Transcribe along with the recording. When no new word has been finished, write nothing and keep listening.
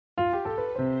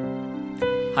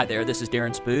Hi there, this is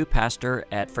Darren Spoo, pastor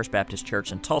at First Baptist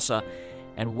Church in Tulsa,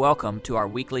 and welcome to our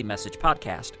weekly message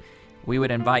podcast. We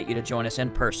would invite you to join us in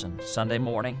person Sunday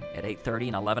morning at 8:30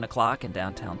 and 11 o'clock in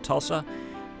downtown Tulsa,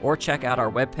 or check out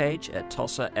our webpage at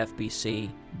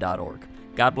tulsafbc.org.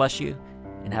 God bless you,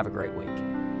 and have a great week.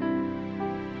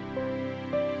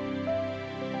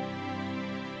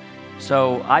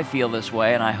 So I feel this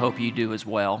way, and I hope you do as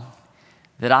well,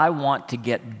 that I want to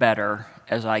get better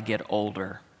as I get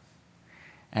older.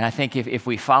 And I think if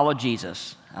we follow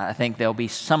Jesus, I think there'll be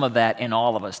some of that in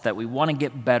all of us, that we want to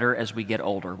get better as we get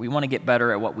older. We want to get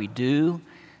better at what we do,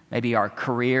 maybe our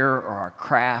career or our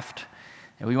craft.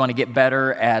 And we want to get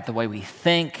better at the way we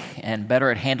think and better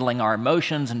at handling our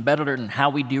emotions and better in how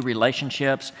we do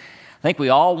relationships. I think we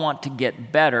all want to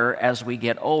get better as we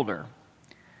get older.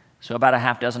 So about a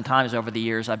half dozen times over the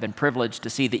years, I've been privileged to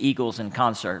see the Eagles in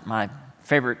concert, my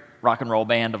favorite rock and roll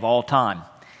band of all time.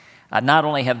 Not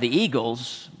only have the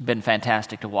Eagles been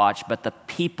fantastic to watch, but the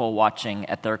people watching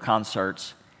at their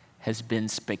concerts has been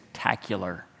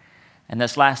spectacular. And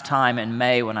this last time in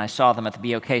May when I saw them at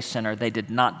the BOK Center, they did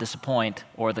not disappoint,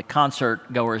 or the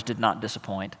concert goers did not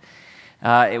disappoint.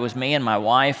 It was me and my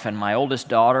wife and my oldest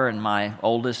daughter and my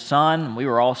oldest son, and we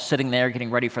were all sitting there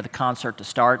getting ready for the concert to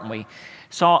start, and we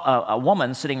saw a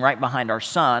woman sitting right behind our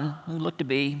son who looked to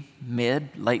be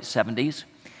late 70s.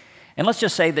 And let's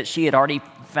just say that she had already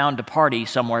found a party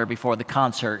somewhere before the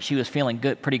concert. She was feeling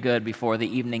pretty good before the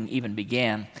evening even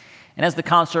began. And as the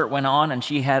concert went on and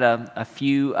she had a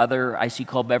few other icy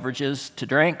cold beverages to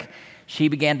drink, she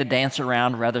began to dance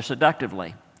around rather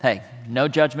seductively. Hey, no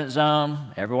judgment zone.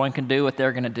 Everyone can do what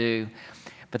they're going to do.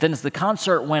 But then as the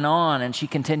concert went on and she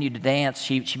continued to dance,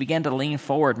 she began to lean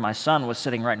forward. My son was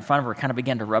sitting right in front of her, kind of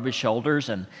began to rub his shoulders,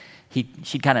 and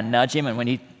she'd kind of nudge him, and when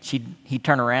he'd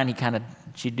turn around,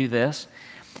 she'd do this.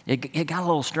 It got a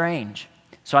little strange.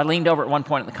 So I leaned over at one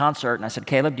point at the concert, and I said,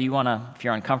 Caleb, do you want to, if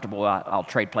you're uncomfortable, I'll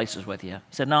trade places with you. He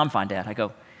said, no, I'm fine, Dad. I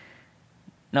go,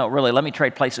 no, really, let me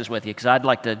trade places with you, because I'd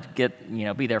like to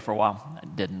be there for a while. I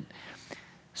didn't.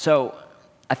 So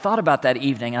I thought about that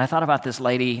evening, and I thought about this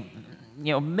lady,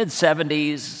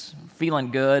 mid-70s,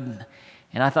 feeling good,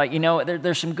 and I thought,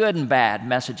 there's some good and bad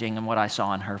messaging in what I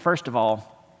saw in her. First of all,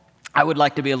 I would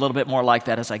like to be a little bit more like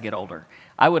that as I get older.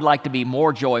 I would like to be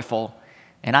more joyful,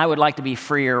 and I would like to be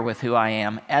freer with who I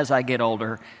am as I get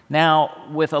older. Now,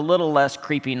 with a little less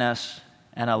creepiness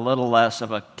and a little less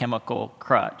of a chemical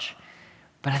crutch.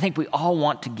 But I think we all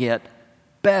want to get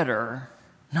better,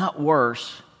 not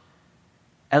worse,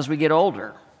 as we get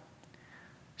older.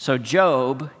 So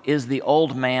Job is the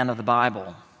old man of the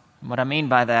Bible. What I mean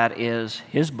by that is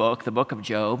his book, the book of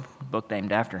Job, a book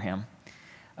named after him,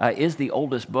 is the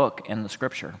oldest book in the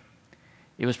Scripture.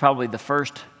 It was probably the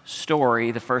first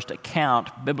story, the first account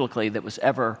biblically that was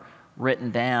ever written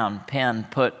down, pen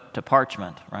put to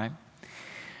parchment, right?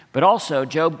 But also,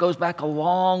 Job goes back a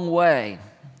long way.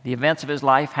 The events of his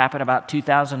life happened about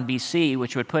 2000 BC,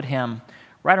 which would put him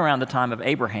right around the time of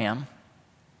Abraham.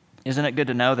 Isn't it good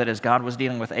to know that as God was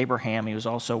dealing with Abraham, he was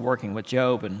also working with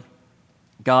Job, and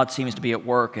God seems to be at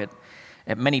work at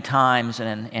many times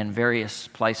and in various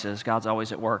places. God's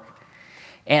always at work.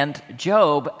 And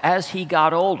Job, as he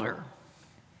got older,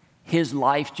 his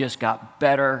life just got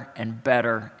better and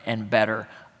better and better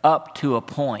up to a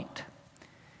point.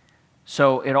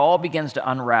 So it all begins to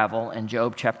unravel in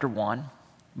Job chapter 1.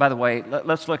 By the way,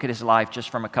 let's look at his life just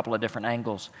from a couple of different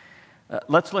angles.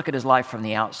 Let's look at his life from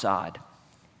the outside.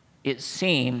 It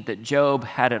seemed that Job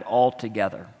had it all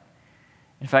together.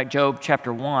 In fact, Job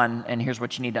chapter 1, and here's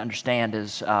what you need to understand,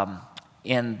 is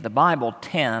in the Bible,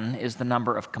 10 is the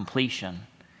number of completion.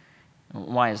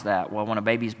 Why is that? Well, when a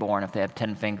baby's born, if they have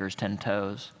 10 fingers, 10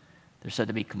 toes, they're said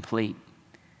to be complete.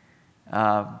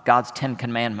 God's 10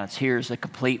 commandments. Here's a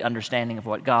complete understanding of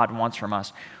what God wants from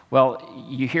us. Well,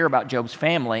 you hear about Job's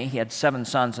family. He had 7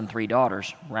 sons and 3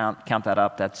 daughters. Count that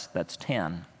up, that's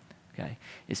 10. Okay.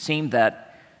 It seemed that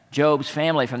Job's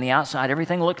family, from the outside,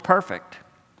 everything looked perfect.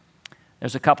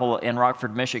 There's a couple in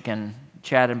Rockford, Michigan,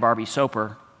 Chad and Barbie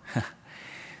Soper.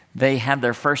 They had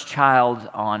their first child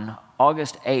on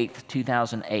August 8th,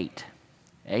 2008.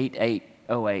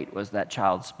 8808 was that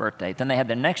child's birthday. Then they had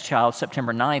their next child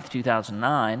September 9th,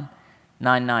 2009,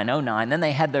 9909. Then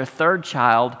they had their third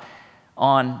child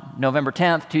on November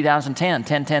 10th, 2010,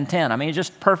 10-10-10. I mean,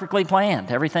 just perfectly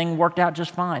planned. Everything worked out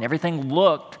just fine. Everything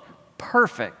looked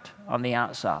perfect on the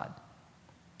outside.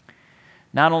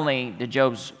 Not only did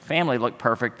Job's family look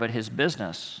perfect, but his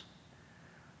business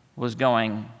was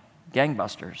going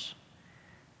gangbusters.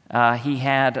 He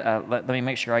had, let me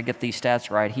make sure I get these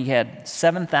stats right, he had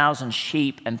 7,000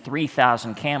 sheep and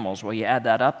 3,000 camels. Well, you add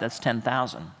that up, that's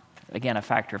 10,000. again, a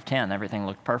factor of 10. Everything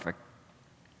looked perfect.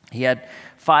 He had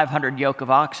 500 yoke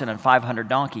of oxen and 500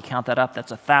 donkey. Count that up,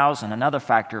 that's 1,000, another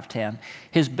factor of 10.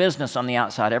 His business on the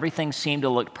outside, everything seemed to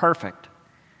look perfect.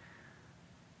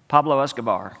 Pablo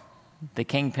Escobar, the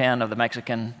kingpin of the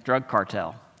Mexican drug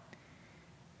cartel.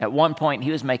 At one point,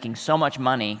 he was making so much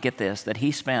money, get this, that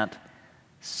he spent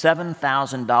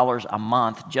 $7,000 a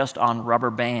month just on rubber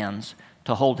bands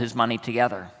to hold his money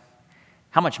together.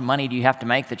 How much money do you have to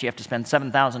make that you have to spend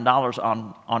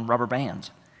 $7,000 on rubber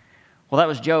bands? Well, that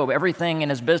was Job. Everything in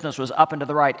his business was up and to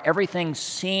the right. Everything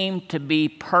seemed to be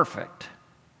perfect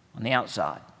on the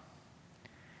outside.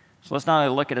 So let's not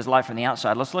only look at his life from the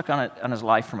outside, let's look on his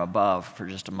life from above for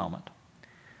just a moment.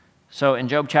 So in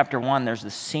Job chapter 1, there's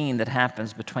this scene that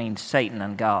happens between Satan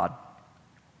and God,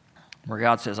 where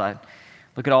God says, I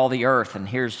look at all the earth, and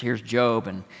here's Job.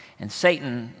 And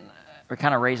Satan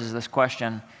kind of raises this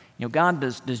question, God,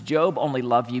 does Job only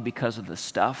love you because of the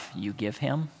stuff you give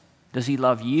him? Does he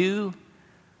love you,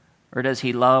 or does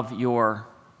he love your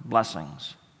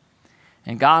blessings?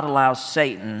 And God allows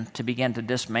Satan to begin to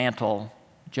dismantle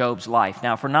Job's life.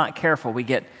 Now, if we're not careful, we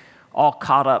get all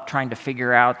caught up trying to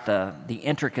figure out the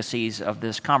intricacies of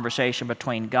this conversation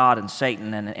between God and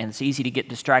Satan, and it's easy to get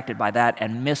distracted by that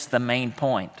and miss the main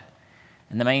point.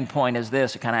 And the main point is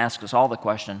this, it kind of asks us all the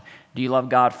question, do you love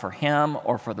God for him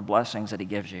or for the blessings that he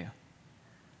gives you?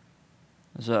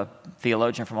 There's a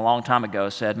theologian from a long time ago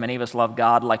said, many of us love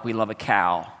God like we love a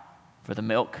cow, for the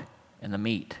milk and the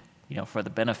meat, for the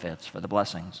benefits, for the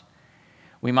blessings.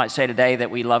 We might say today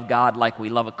that we love God like we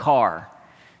love a car.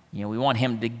 We want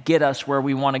him to get us where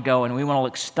we want to go, and we want to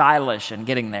look stylish in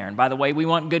getting there. And by the way, we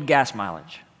want good gas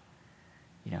mileage.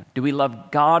 Do we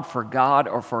love God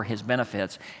or for his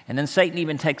benefits? And then Satan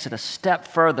even takes it a step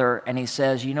further, and he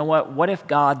says, you know what? What if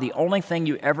God, the only thing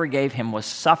you ever gave him was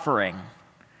suffering?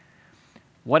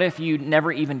 What if you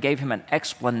never even gave him an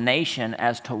explanation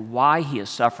as to why he is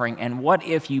suffering? And what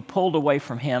if you pulled away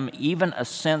from him even a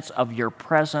sense of your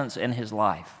presence in his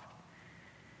life?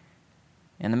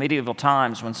 In the medieval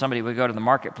times, when somebody would go to the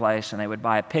marketplace and they would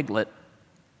buy a piglet,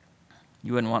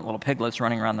 you wouldn't want little piglets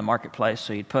running around the marketplace,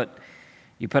 so you put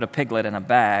a piglet in a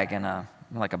bag,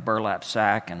 like a burlap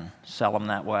sack, and sell them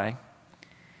that way.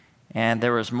 And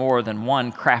there was more than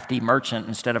one crafty merchant,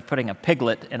 instead of putting a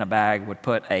piglet in a bag, would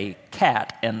put a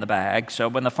cat in the bag. So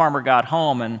when the farmer got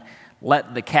home and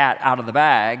let the cat out of the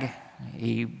bag,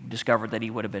 he discovered that he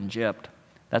would have been gypped.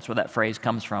 That's where that phrase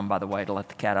comes from, by the way, to let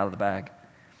the cat out of the bag.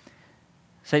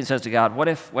 Satan says to God, what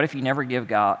if you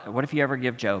ever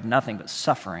give Job nothing but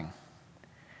suffering?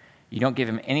 You don't give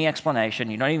him any explanation.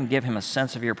 You don't even give him a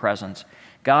sense of your presence.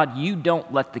 God, you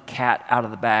don't let the cat out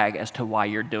of the bag as to why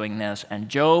you're doing this. And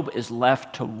Job is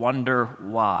left to wonder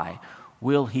why.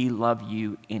 Will he love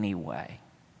you anyway?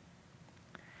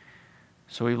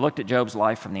 So we've looked at Job's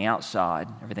life from the outside.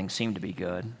 Everything seemed to be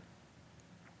good.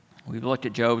 We've looked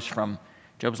at Job's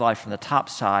life from the top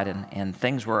side, and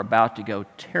things were about to go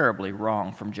terribly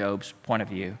wrong from Job's point of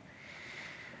view.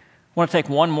 I want to take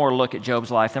one more look at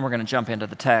Job's life, then we're going to jump into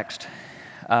the text.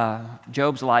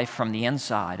 Job's life from the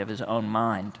inside of his own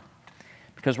mind.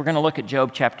 Because we're going to look at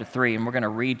Job chapter 3, and we're going to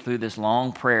read through this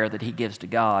long prayer that he gives to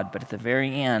God. But at the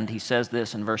very end, he says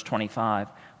this in verse 25,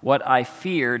 "What I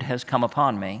feared has come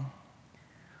upon me.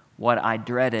 What I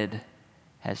dreaded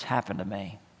has happened to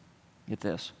me." Get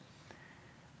this.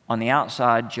 On the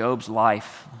outside, Job's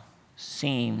life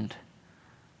seemed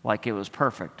like it was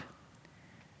perfect.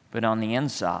 But on the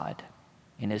inside,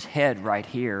 in his head right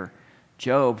here,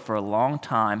 Job for a long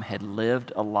time had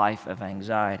lived a life of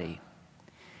anxiety.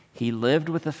 He lived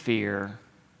with the fear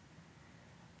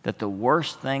that the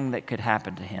worst thing that could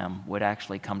happen to him would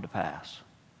actually come to pass.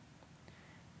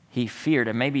 He feared,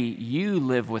 and maybe you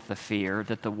live with the fear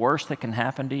that the worst that can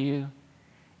happen to you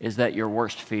is that your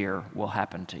worst fear will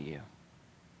happen to you.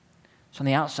 So on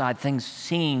the outside, things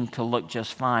seemed to look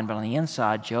just fine, but on the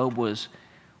inside, Job was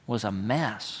a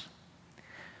mess.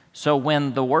 So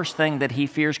when the worst thing that he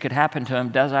fears could happen to him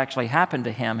does actually happen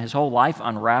to him, his whole life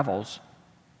unravels.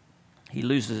 He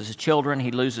loses his children,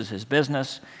 he loses his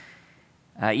business,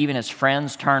 even his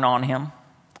friends turn on him.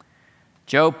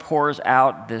 Job pours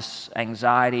out this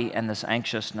anxiety and this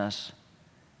anxiousness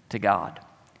to God.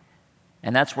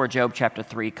 And that's where Job chapter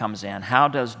 3 comes in. How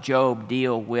does Job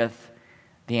deal with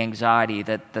the anxiety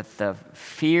that the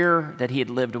fear that he had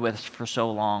lived with for so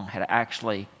long had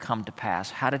actually come to pass?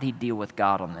 How did he deal with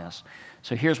God on this?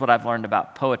 So here's what I've learned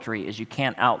about poetry is you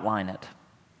can't outline it.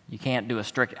 You can't do a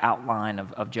strict outline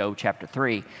of Job chapter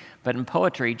 3. But in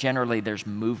poetry, generally there's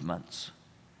movements.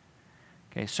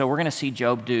 Okay, so we're going to see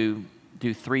Job do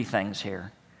three things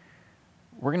here.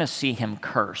 We're going to see him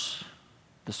curse.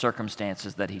 the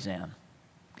circumstances that he's in.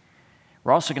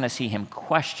 We're also going to see him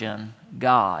question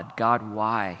God. God,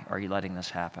 why are you letting this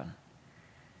happen?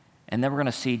 And then we're going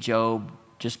to see Job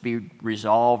just be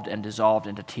resolved and dissolved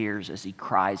into tears as he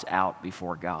cries out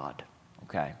before God.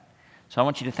 Okay? So I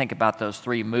want you to think about those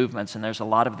three movements, and there's a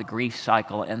lot of the grief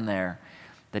cycle in there,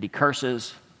 that he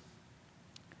curses,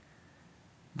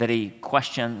 that he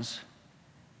questions,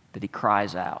 that he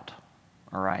cries out.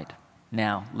 All right?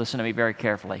 Now, listen to me very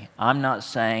carefully. I'm not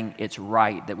saying it's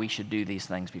right that we should do these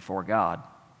things before God.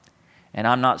 And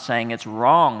I'm not saying it's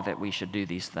wrong that we should do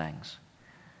these things.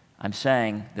 I'm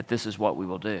saying that this is what we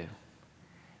will do.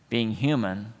 Being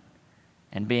human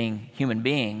and being human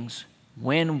beings,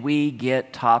 when we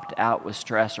get topped out with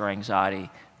stress or anxiety,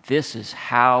 this is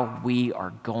how we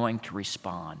are going to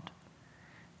respond.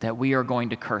 That we are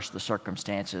going to curse the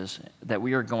circumstances, that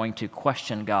we are going to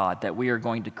question God, that we are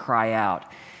going to cry out.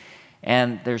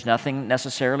 And there's nothing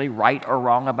necessarily right or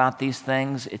wrong about these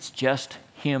things. It's just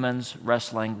humans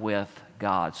wrestling with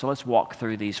God. So let's walk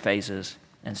through these phases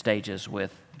and stages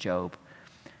with Job.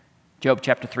 Job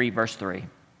chapter 3, verse 3.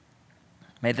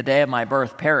 May the day of my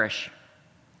birth perish,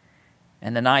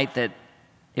 and the night that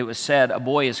it was said a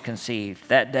boy is conceived,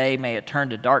 that day may it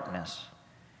turn to darkness.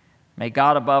 May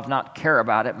God above not care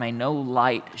about it. May no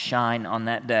light shine on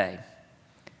that day.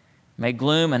 May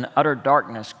gloom and utter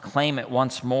darkness claim it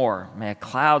once more. May a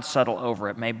cloud settle over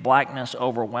it. May blackness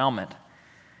overwhelm it.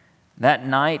 That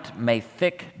night may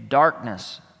thick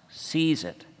darkness seize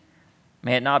it.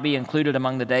 May it not be included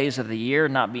among the days of the year,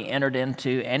 not be entered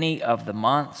into any of the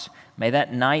months. May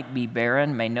that night be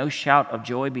barren. May no shout of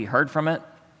joy be heard from it.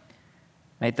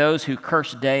 May those who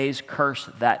curse days curse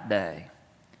that day.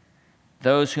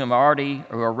 Those who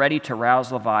are ready to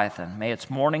rouse Leviathan, may its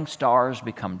morning stars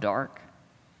become dark.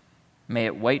 May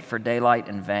it wait for daylight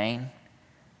in vain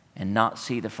and not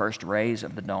see the first rays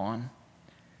of the dawn.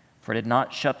 For it did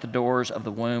not shut the doors of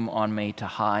the womb on me to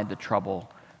hide the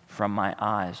trouble from my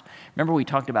eyes. Remember we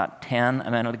talked about 10 a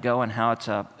minute ago and how it's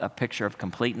a picture of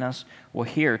completeness? Well,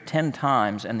 here, 10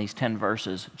 times in these 10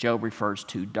 verses, Job refers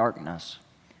to darkness.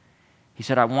 He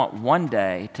said, I want one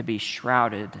day to be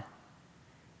shrouded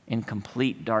in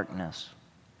complete darkness.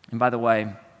 And by the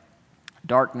way,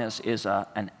 darkness is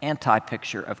an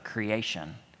anti-picture of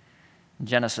creation. In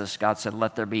Genesis, God said,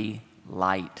 let there be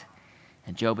light.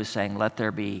 And Job is saying, let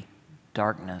there be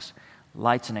darkness.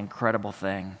 Light's an incredible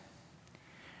thing.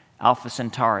 Alpha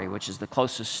Centauri, which is the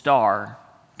closest star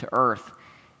to Earth,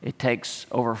 it takes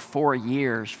over 4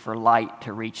 years for light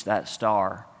to reach that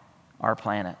star, our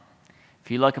planet. If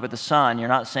you look up at the sun, you're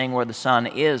not seeing where the sun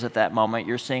is at that moment.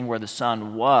 You're seeing where the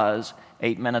sun was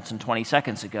 8 minutes and 20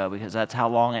 seconds ago, because that's how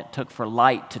long it took for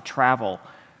light to travel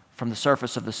from the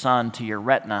surface of the sun to your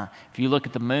retina. If you look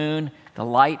at the moon, the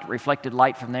light, reflected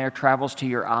light from there, travels to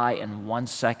your eye in 1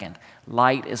 second.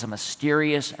 Light is a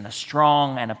mysterious and a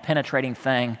strong and a penetrating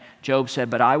thing. Job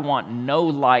said, but I want no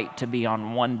light to be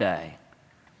on one day,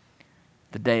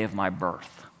 the day of my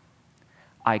birth.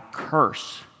 I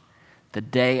curse the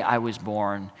day I was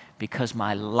born because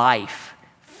my life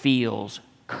feels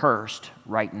cursed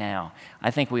right now.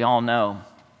 I think we all know,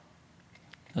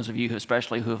 those of you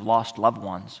especially who have lost loved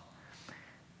ones,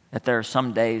 that there are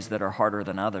some days that are harder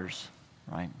than others,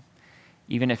 right?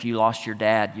 Even if you lost your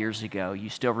dad years ago, you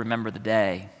still remember the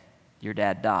day your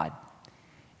dad died.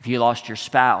 If you lost your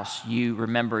spouse, you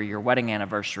remember your wedding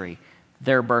anniversary,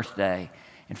 their birthday.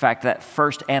 In fact, that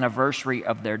first anniversary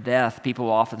of their death, people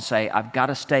will often say, I've got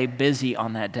to stay busy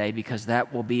on that day because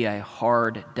that will be a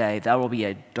hard day. That will be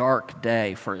a dark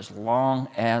day for as long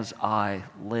as I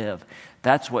live.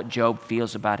 That's what Job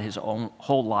feels about his own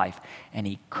whole life. And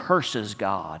he curses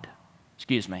God.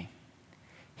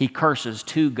 He curses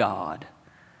to God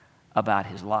about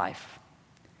his life.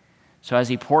 So as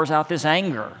he pours out this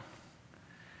anger,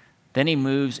 then he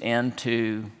moves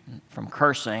from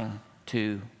cursing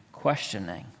to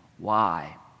questioning.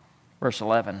 Why? Verse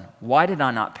 11, why did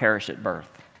I not perish at birth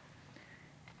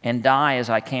and die as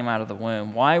I came out of the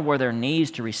womb? Why were there knees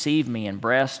to receive me and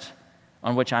breast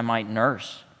on which I might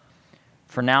nurse?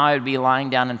 For now I would be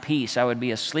lying down in peace. I would be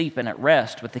asleep and at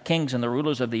rest with the kings and the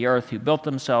rulers of the earth who built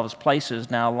themselves places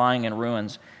now lying in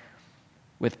ruins,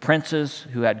 with princes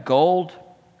who had gold,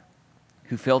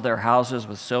 who filled their houses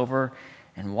with silver.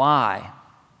 And why?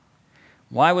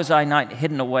 Why was I not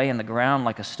hidden away in the ground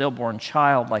like a stillborn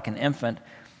child, like an infant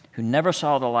who never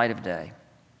saw the light of day?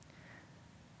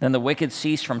 Then the wicked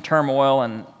cease from turmoil,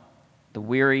 and the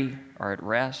weary are at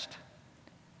rest.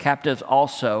 Captives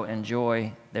also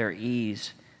enjoy their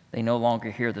ease. They no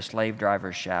longer hear the slave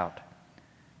drivers shout.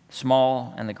 The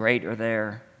small and the great are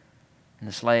there, and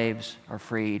the slaves are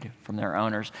freed from their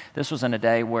owners. This was in a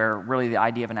day where really the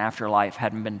idea of an afterlife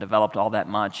hadn't been developed all that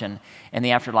much, and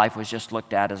the afterlife was just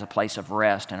looked at as a place of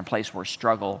rest and a place where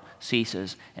struggle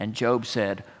ceases. And Job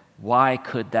said, why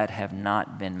could that have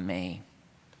not been me?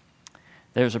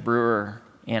 There's a brewer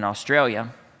in Australia.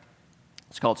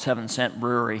 It's called 7 Cent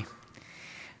Brewery.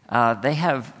 They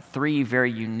have 3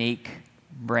 very unique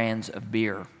brands of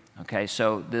beer. Okay,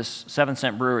 so this 7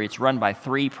 Cent Brewery, it's run by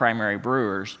 3 primary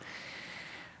brewers.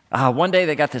 One day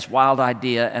they got this wild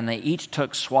idea, and they each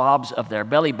took swabs of their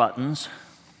belly buttons.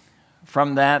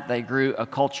 From that, they grew a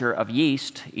culture of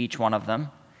yeast, each one of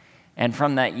them. And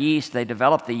from that yeast, they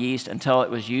developed the yeast until it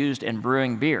was used in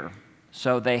brewing beer.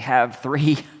 So they have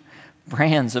 3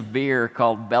 brands of beer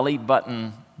called belly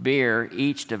button beer,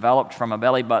 each developed from a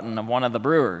belly button of one of the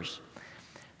brewers.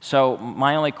 So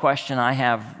my only question I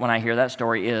have when I hear that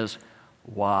story is,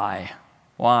 why?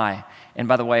 Why? And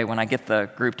by the way, when I get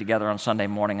the group together on Sunday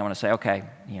morning, I want to say, okay,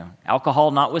 alcohol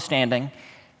notwithstanding,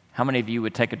 how many of you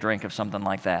would take a drink of something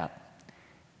like that?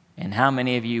 And how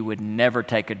many of you would never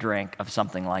take a drink of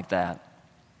something like that?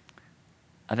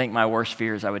 I think my worst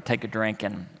fear is I would take a drink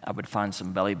and I would find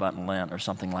some belly button lint or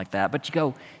something like that. But you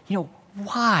go,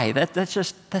 why?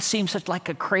 That seems such like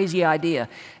a crazy idea.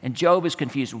 And Job is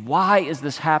confused. Why is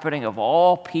this happening of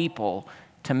all people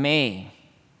to me?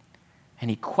 And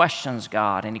he questions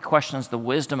God, and he questions the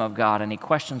wisdom of God, and he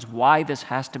questions why this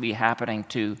has to be happening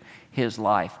to his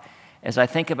life. As I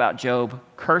think about Job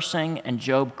cursing and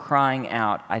Job crying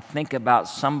out, I think about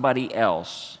somebody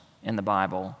else in the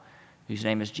Bible whose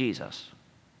name is Jesus.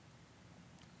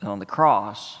 And on the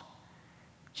cross,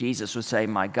 Jesus would say,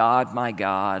 my God,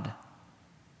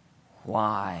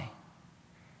 why?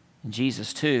 And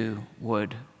Jesus too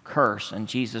would curse, and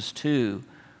Jesus too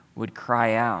would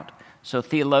cry out. So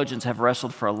theologians have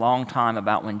wrestled for a long time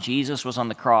about when Jesus was on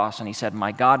the cross and he said,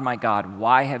 my God,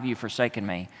 why have you forsaken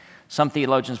me? Some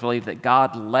theologians believe that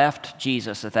God left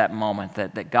Jesus at that moment,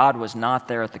 that God was not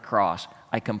there at the cross.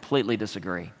 I completely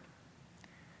disagree.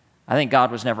 I think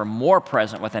God was never more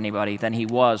present with anybody than he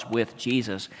was with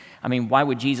Jesus. I mean, why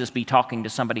would Jesus be talking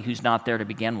to somebody who's not there to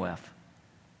begin with?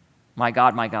 My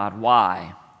God,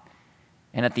 why?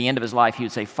 And at the end of his life, he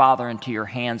would say, Father, into your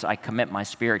hands I commit my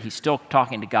spirit. He's still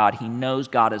talking to God. He knows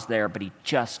God is there, but he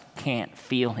just can't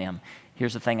feel him.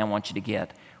 Here's the thing I want you to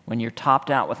get. When you're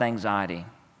topped out with anxiety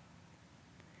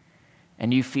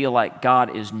and you feel like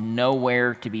God is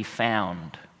nowhere to be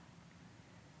found,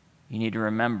 you need to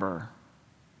remember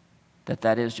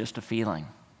that is just a feeling.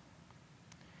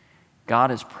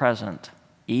 God is present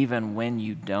even when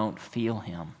you don't feel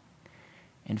him.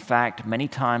 In fact, many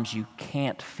times you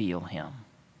can't feel him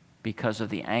because of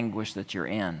the anguish that you're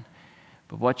in.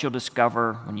 But what you'll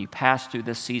discover when you pass through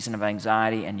this season of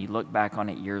anxiety and you look back on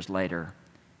it years later,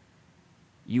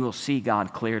 you will see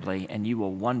God clearly and you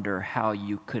will wonder how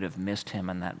you could have missed him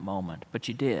in that moment. But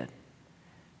you did,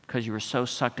 because you were so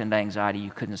sucked into anxiety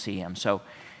you couldn't see him. So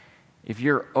if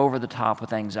you're over the top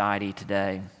with anxiety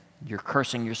today, you're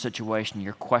cursing your situation,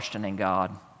 you're questioning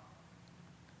God,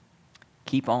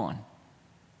 keep on.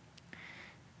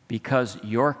 Because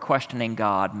your questioning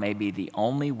God may be the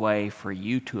only way for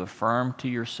you to affirm to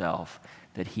yourself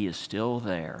that he is still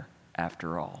there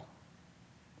after all.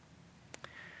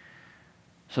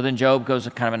 So then Job goes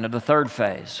kind of into the third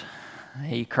phase.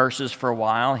 He curses for a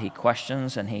while, he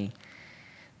questions, and then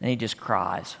he just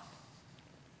cries.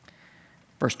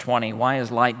 Verse 20, why is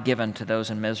light given to those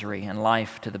in misery and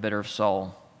life to the bitter of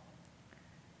soul?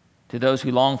 To those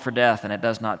who long for death and it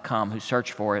does not come, who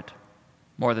search for it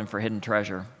more than for hidden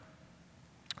treasure,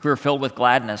 who are filled with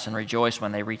gladness and rejoice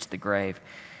when they reach the grave.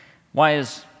 Why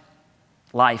is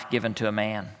life given to a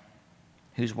man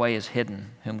whose way is hidden,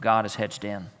 whom God has hedged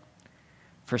in?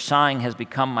 For sighing has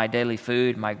become my daily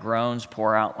food, my groans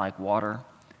pour out like water.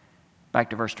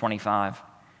 Back to verse 25.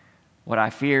 What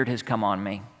I feared has come on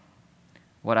me.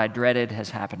 What I dreaded has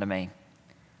happened to me.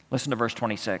 Listen to verse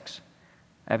 26.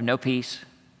 I have no peace,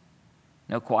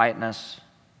 no quietness.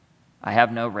 I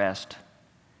have no rest,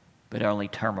 but only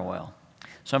turmoil.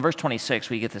 So in verse 26,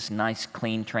 we get this nice,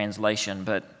 clean translation,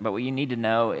 but what you need to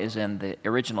know is in the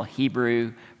original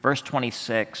Hebrew, verse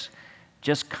 26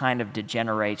 just kind of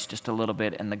degenerates just a little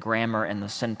bit in the grammar and the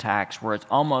syntax, where it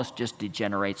almost just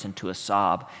degenerates into a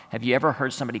sob. Have you ever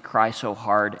heard somebody cry so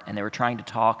hard and they were trying to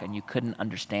talk and you couldn't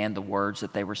understand the words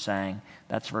that they were saying?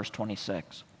 That's verse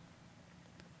 26.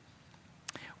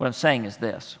 What I'm saying is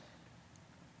this,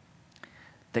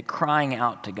 that crying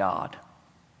out to God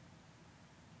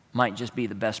might just be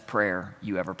the best prayer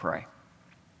you ever pray.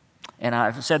 And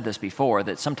I've said this before,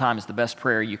 that sometimes the best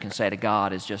prayer you can say to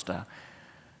God is just a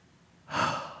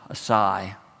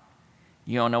sigh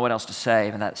You don't know what else to say,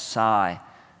 and that sigh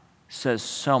says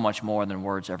so much more than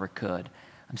words ever could.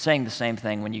 I'm saying the same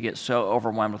thing when you get so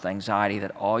overwhelmed with anxiety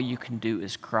that all you can do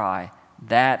is cry.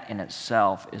 That in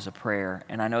itself is a prayer,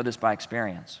 and I know this by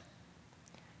experience.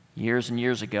 Years and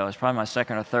years ago, it's probably my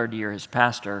second or third year as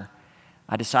pastor,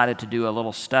 I decided to do a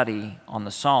little study on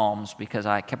the Psalms because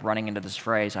I kept running into this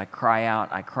phrase, I cry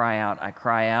out, I cry out, I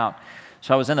cry out.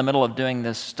 So I was in the middle of doing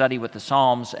this study with the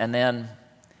Psalms, and then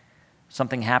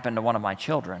something happened to one of my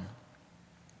children.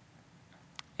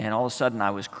 And all of a sudden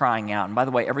I was crying out. And by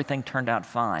the way, everything turned out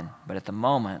fine, but at the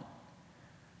moment,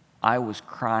 I was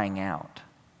crying out.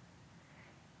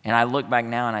 And I look back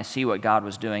now and I see what God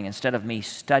was doing. Instead of me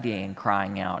studying and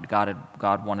crying out,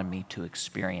 God wanted me to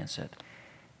experience it.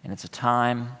 And it's a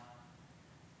time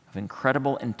of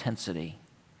incredible intensity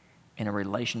in a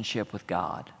relationship with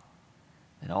God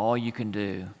that all you can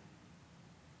do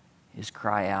is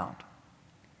cry out.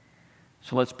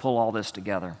 So let's pull all this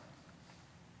together.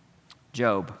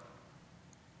 Job,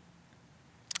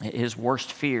 his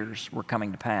worst fears were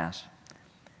coming to pass.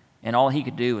 And all he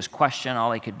could do was question,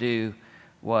 all he could do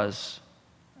was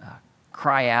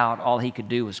cry out, all he could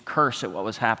do was curse at what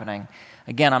was happening.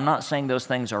 Again, I'm not saying those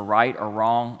things are right or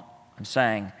wrong. I'm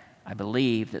saying I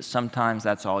believe that sometimes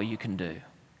that's all you can do.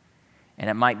 And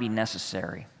it might be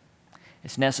necessary.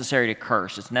 It's necessary to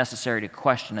curse. It's necessary to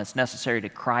question. It's necessary to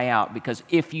cry out, because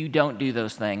if you don't do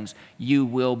those things, you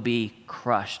will be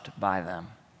crushed by them.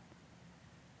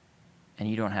 And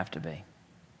you don't have to be.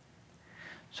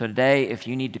 So today, if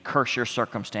you need to curse your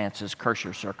circumstances, curse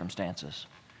your circumstances.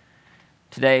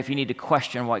 Today, if you need to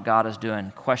question what God is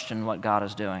doing, question what God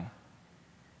is doing.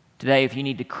 Today, if you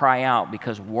need to cry out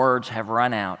because words have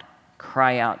run out,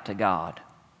 cry out to God.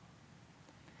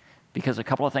 Because a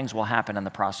couple of things will happen in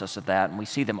the process of that, and we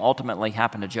see them ultimately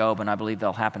happen to Job, and I believe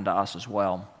they'll happen to us as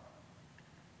well.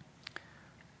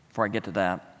 Before I get to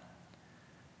that,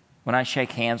 when I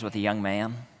shake hands with a young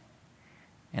man,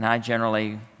 and I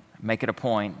generally make it a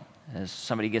point, as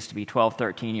somebody gets to be 12,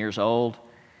 13 years old,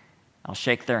 I'll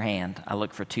shake their hand. I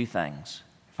look for two things.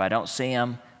 If I don't see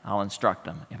them, I'll instruct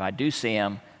them. If I do see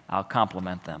them, I'll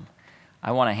compliment them.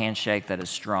 I want a handshake that is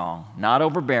strong, not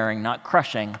overbearing, not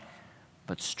crushing,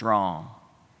 but strong.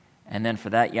 And then for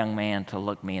that young man to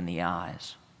look me in the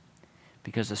eyes.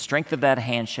 Because the strength of that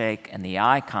handshake and the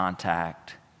eye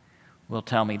contact will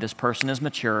tell me this person is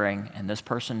maturing and this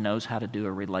person knows how to do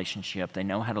a relationship. They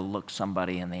know how to look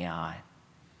somebody in the eye.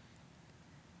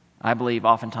 I believe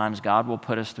oftentimes God will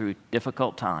put us through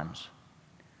difficult times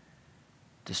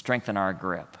to strengthen our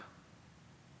grip,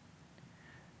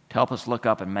 to help us look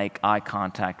up and make eye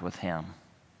contact with Him.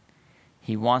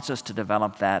 He wants us to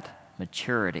develop that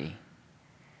maturity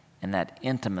and that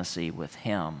intimacy with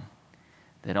Him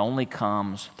that only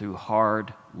comes through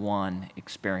hard-won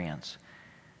experience.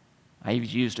 I've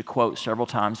used a quote several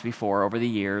times before over the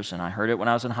years, and I heard it when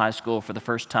I was in high school for the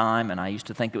first time, and I used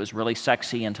to think it was really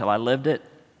sexy until I lived it.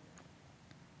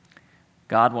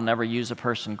 God will never use a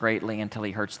person greatly until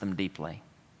He hurts them deeply.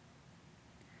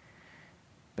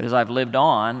 But as I've lived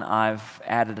on, I've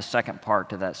added a second part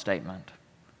to that statement.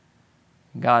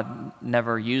 God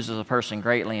never uses a person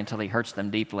greatly until He hurts them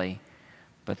deeply,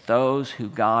 but those who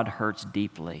God hurts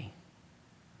deeply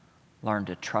learn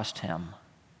to trust Him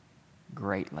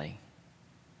greatly.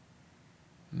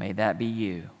 May that be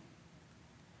you.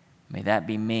 May that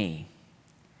be me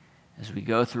as we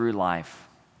go through life.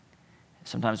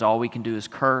 Sometimes all we can do is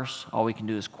curse, all we can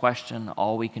do is question,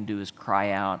 all we can do is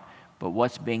cry out, but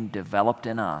what's being developed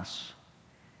in us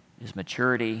is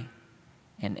maturity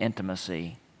and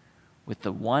intimacy with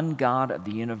the one God of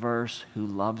the universe who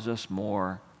loves us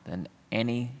more than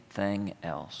anything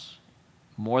else,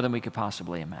 more than we could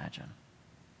possibly imagine.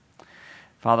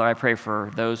 Father, I pray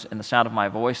for those in the sound of my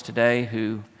voice today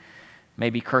who may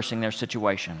be cursing their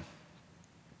situation,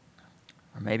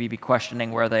 or maybe be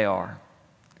questioning where they are,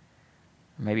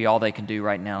 or maybe all they can do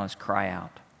right now is cry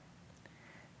out.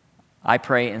 I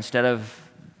pray instead of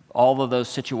all of those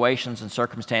situations and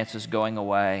circumstances going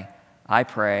away, I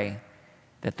pray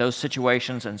that those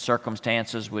situations and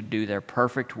circumstances would do their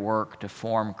perfect work to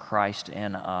form Christ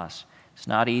in us. It's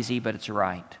not easy, but it's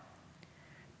right.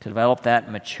 To develop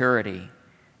that maturity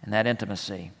and that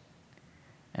intimacy.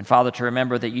 And Father, to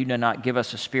remember that you do not give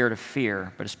us a spirit of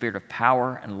fear, but a spirit of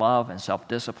power and love and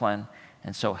self-discipline.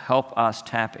 And so help us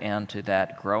tap into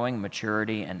that growing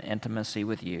maturity and intimacy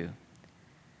with you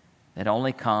that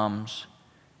only comes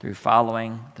through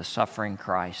following the suffering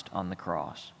Christ on the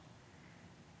cross.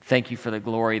 Thank you for the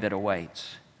glory that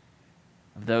awaits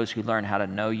of those who learn how to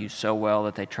know you so well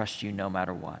that they trust you no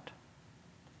matter what.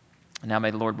 And now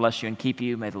may the Lord bless you and keep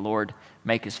you. May the Lord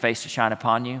make His face to shine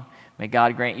upon you. May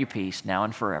God grant you peace now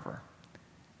and forever.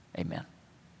 Amen.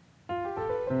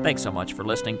 Thanks so much for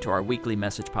listening to our weekly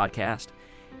message podcast.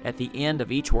 At the end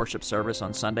of each worship service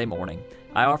on Sunday morning,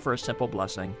 I offer a simple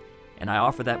blessing, and I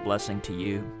offer that blessing to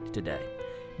you today.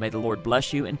 May the Lord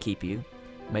bless you and keep you.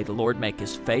 May the Lord make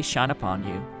His face shine upon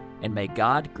you, and may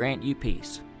God grant you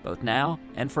peace, both now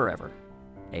and forever.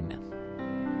 Amen.